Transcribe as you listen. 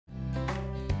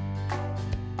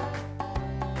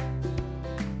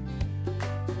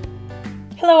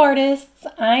Hello artists,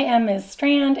 I am Ms.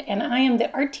 Strand and I am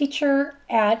the art teacher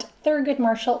at Thurgood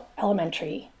Marshall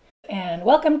Elementary. And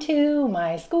welcome to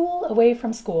my school away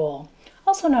from school,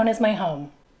 also known as my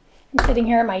home. I'm sitting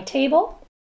here at my table.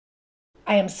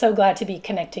 I am so glad to be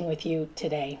connecting with you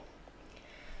today.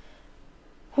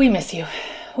 We miss you,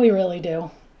 we really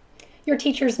do. Your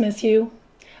teachers miss you.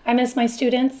 I miss my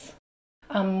students.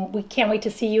 We can't wait to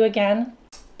see you again.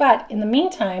 But in the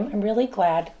meantime, I'm really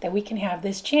glad that we can have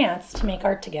this chance to make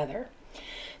art together.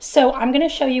 So I'm going to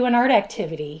show you an art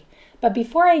activity, but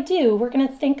before I do, we're going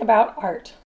to think about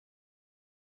art.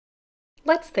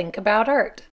 Let's think about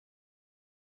art.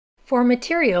 For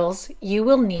materials, you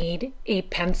will need a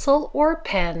pencil or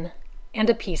pen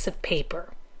and a piece of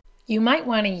paper. You might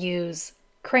want to use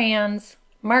crayons,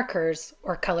 markers,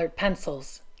 or colored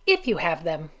pencils, if you have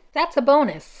them. That's a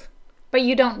bonus, but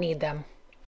you don't need them.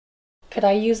 Could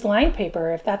I use line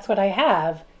paper if that's what I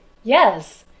have?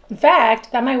 Yes. In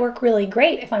fact, that might work really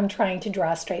great if I'm trying to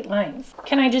draw straight lines.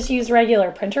 Can I just use regular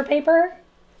printer paper?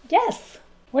 Yes.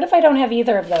 What if I don't have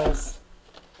either of those?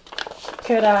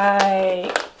 Could I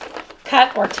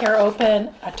cut or tear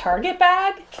open a Target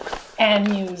bag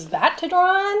and use that to draw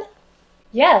on?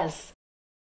 Yes.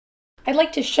 I'd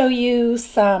like to show you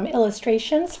some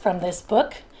illustrations from this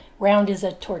book, Round is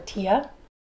a Tortilla.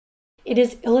 It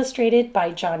is illustrated by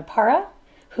John Parra,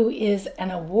 who is an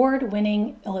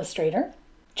award-winning illustrator.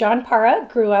 John Parra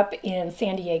grew up in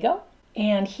San Diego,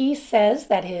 and he says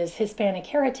that his Hispanic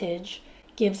heritage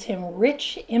gives him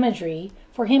rich imagery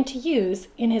for him to use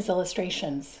in his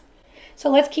illustrations.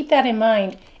 So let's keep that in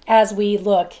mind as we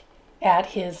look at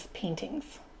his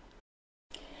paintings.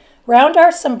 Round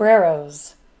are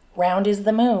sombreros, round is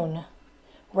the moon,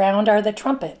 round are the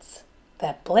trumpets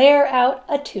that blare out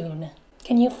a tune.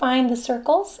 Can you find the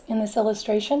circles in this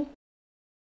illustration?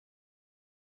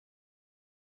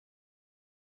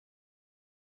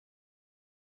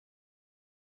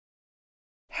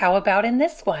 How about in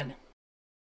this one?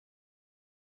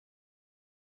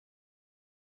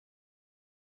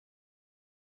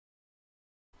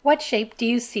 What shape do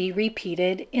you see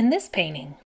repeated in this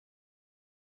painting?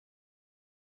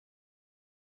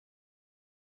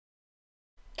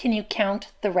 Can you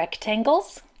count the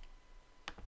rectangles?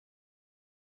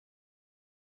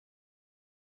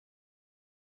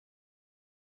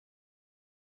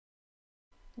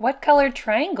 What colored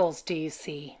triangles do you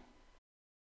see?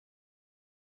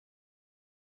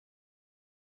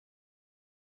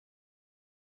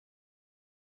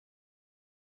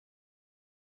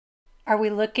 Are we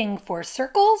looking for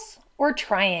circles or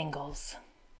triangles?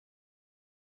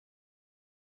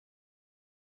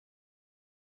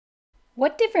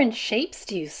 What different shapes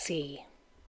do you see?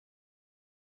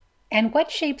 And what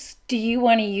shapes do you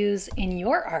want to use in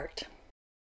your art?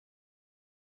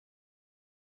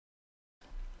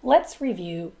 Let's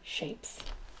review shapes.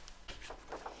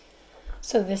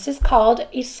 So this is called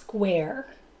a square.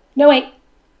 No, wait.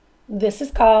 This is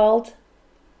called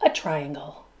a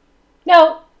triangle.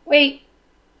 No, wait.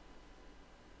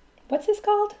 What's this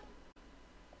called?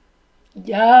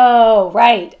 Oh,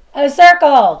 right. A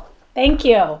circle. Thank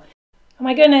you. Oh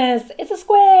my goodness, it's a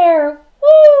square.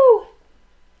 Woo!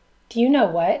 Do you know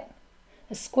what?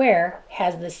 A square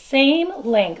has the same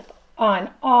length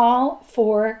on all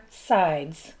four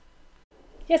sides.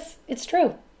 Yes, it's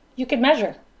true. You could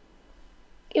measure.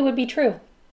 It would be true.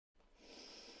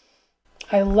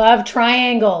 I love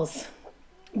triangles,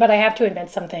 but I have to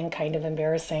admit something kind of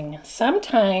embarrassing.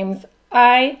 Sometimes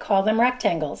I call them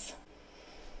rectangles.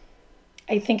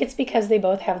 I think it's because they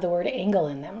both have the word angle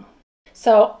in them.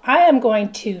 So I am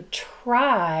going to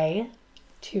try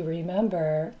to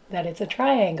remember that it's a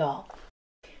triangle.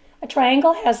 A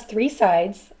triangle has three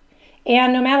sides,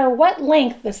 and no matter what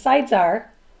length the sides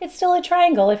are, it's still a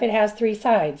triangle if it has three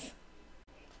sides.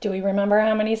 Do we remember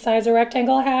how many sides a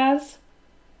rectangle has?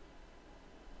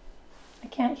 I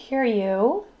can't hear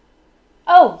you.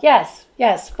 Oh, yes,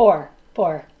 four,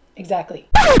 exactly.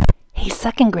 Hey,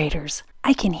 second graders,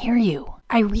 I can hear you.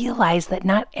 I realize that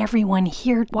not everyone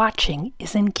here watching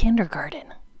is in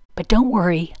kindergarten. But don't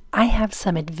worry, I have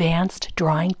some advanced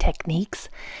drawing techniques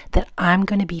that I'm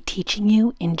going to be teaching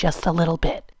you in just a little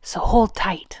bit. So hold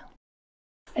tight.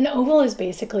 An oval is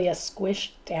basically a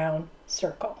squished down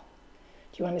circle.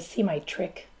 Do you want to see my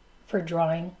trick for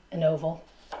drawing an oval?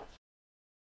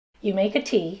 You make a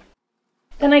T,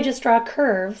 then I just draw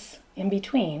curves in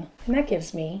between, and that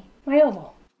gives me my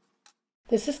oval.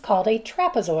 This is called a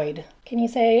trapezoid. Can you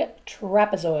say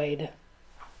trapezoid?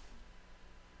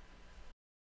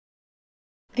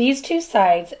 These two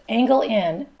sides angle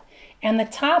in, and the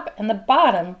top and the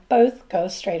bottom both go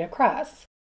straight across.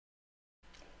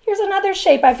 Here's another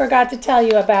shape I forgot to tell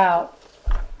you about.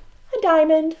 a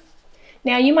diamond.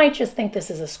 Now you might just think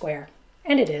this is a square,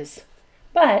 and it is.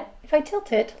 But if I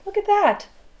tilt it, look at that.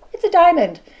 It's a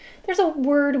diamond. There's a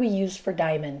word we use for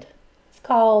diamond. It's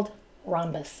called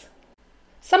rhombus.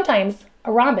 Sometimes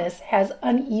a rhombus has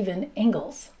uneven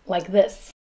angles, like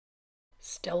this.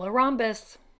 Still a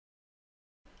rhombus.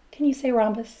 Can you say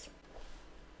rhombus?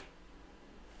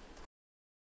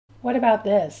 What about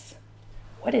this?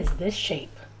 What is this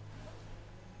shape?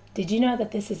 Did you know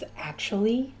that this is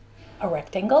actually a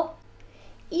rectangle?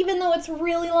 Even though it's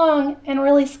really long and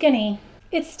really skinny,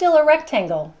 it's still a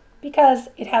rectangle because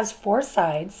it has 4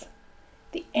 sides.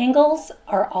 The angles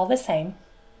are all the same,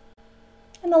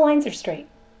 and the lines are straight.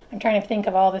 I'm trying to think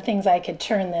of all the things I could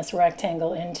turn this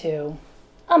rectangle into.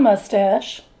 A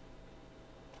mustache,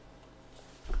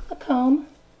 a comb,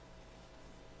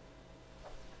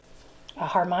 a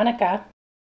harmonica,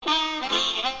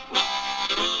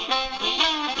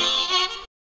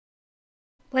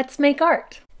 let's make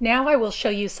art. Now I will show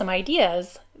you some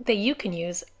ideas that you can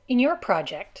use in your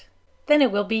project. Then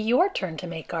it will be your turn to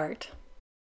make art.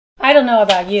 I don't know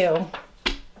about you,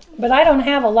 but I don't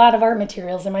have a lot of art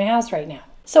materials in my house right now.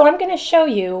 So I'm going to show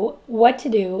you what to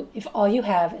do if all you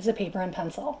have is a paper and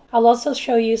pencil. I'll also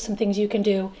show you some things you can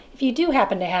do if you do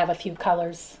happen to have a few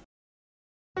colors.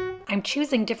 I'm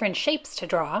choosing different shapes to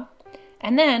draw,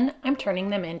 and then I'm turning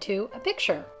them into a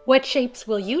picture. What shapes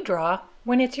will you draw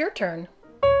when it's your turn?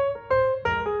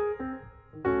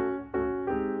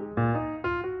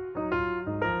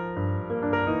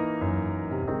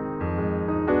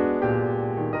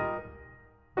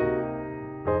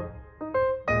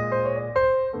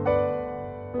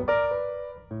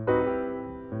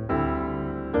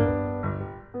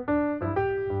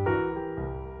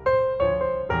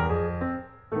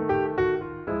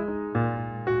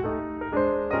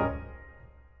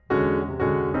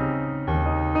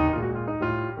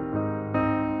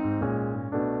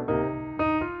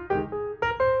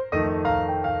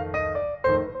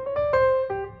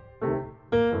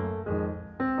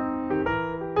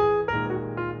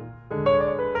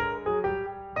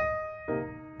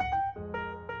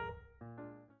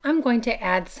 I'm going to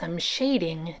add some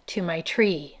shading to my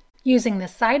tree. Using the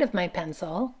side of my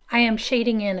pencil, I am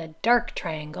shading in a dark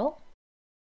triangle,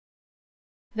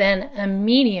 then a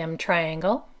medium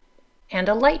triangle, and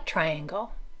a light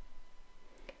triangle.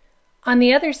 On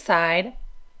the other side,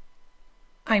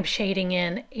 I'm shading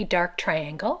in a dark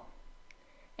triangle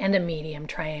and a medium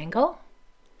triangle.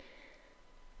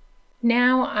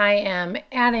 Now I am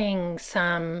adding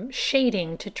some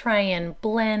shading to try and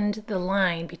blend the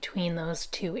line between those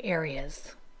two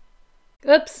areas.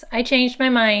 Oops, I changed my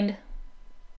mind.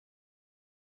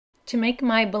 To make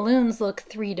my balloons look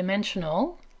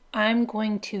three-dimensional, I'm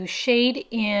going to shade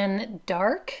in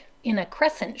dark in a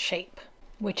crescent shape,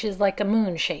 which is like a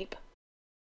moon shape.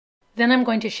 Then I'm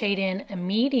going to shade in a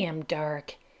medium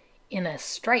dark in a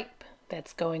stripe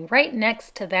that's going right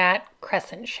next to that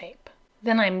crescent shape.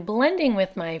 Then I'm blending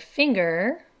with my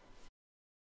finger.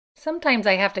 Sometimes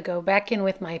I have to go back in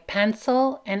with my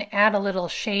pencil and add a little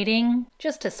shading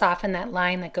just to soften that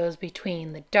line that goes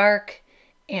between the dark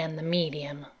and the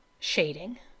medium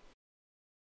shading.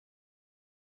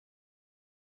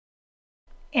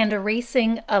 And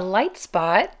erasing a light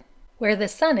spot where the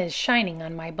sun is shining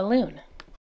on my balloon.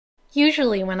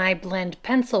 Usually when I blend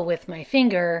pencil with my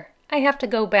finger, I have to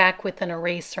go back with an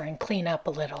eraser and clean up a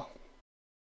little.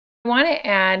 I want to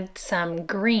add some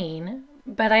green,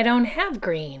 but I don't have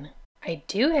green. I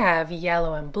do have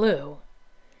yellow and blue.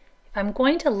 If I'm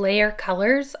going to layer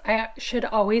colors, I should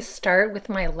always start with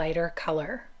my lighter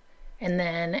color and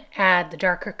then add the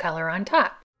darker color on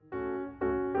top.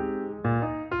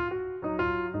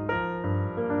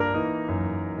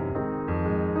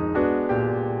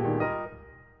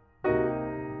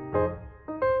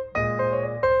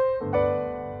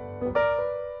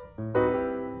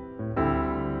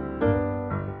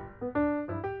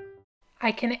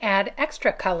 I can add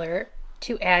extra color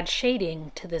to add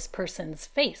shading to this person's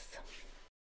face.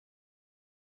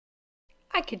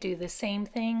 I could do the same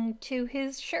thing to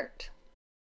his shirt.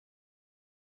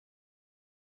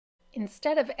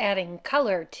 Instead of adding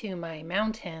color to my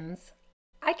mountains,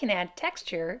 I can add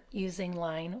texture using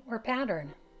line or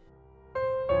pattern.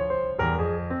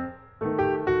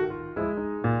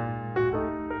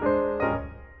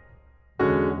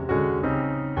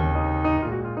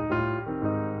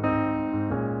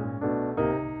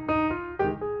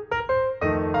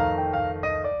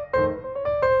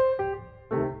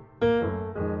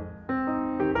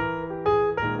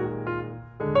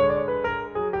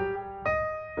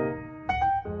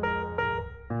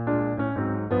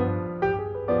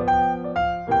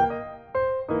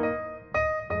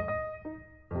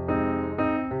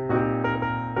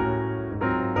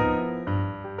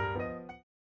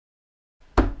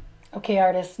 Okay,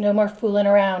 artists, no more fooling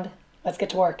around. Let's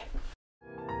get to work.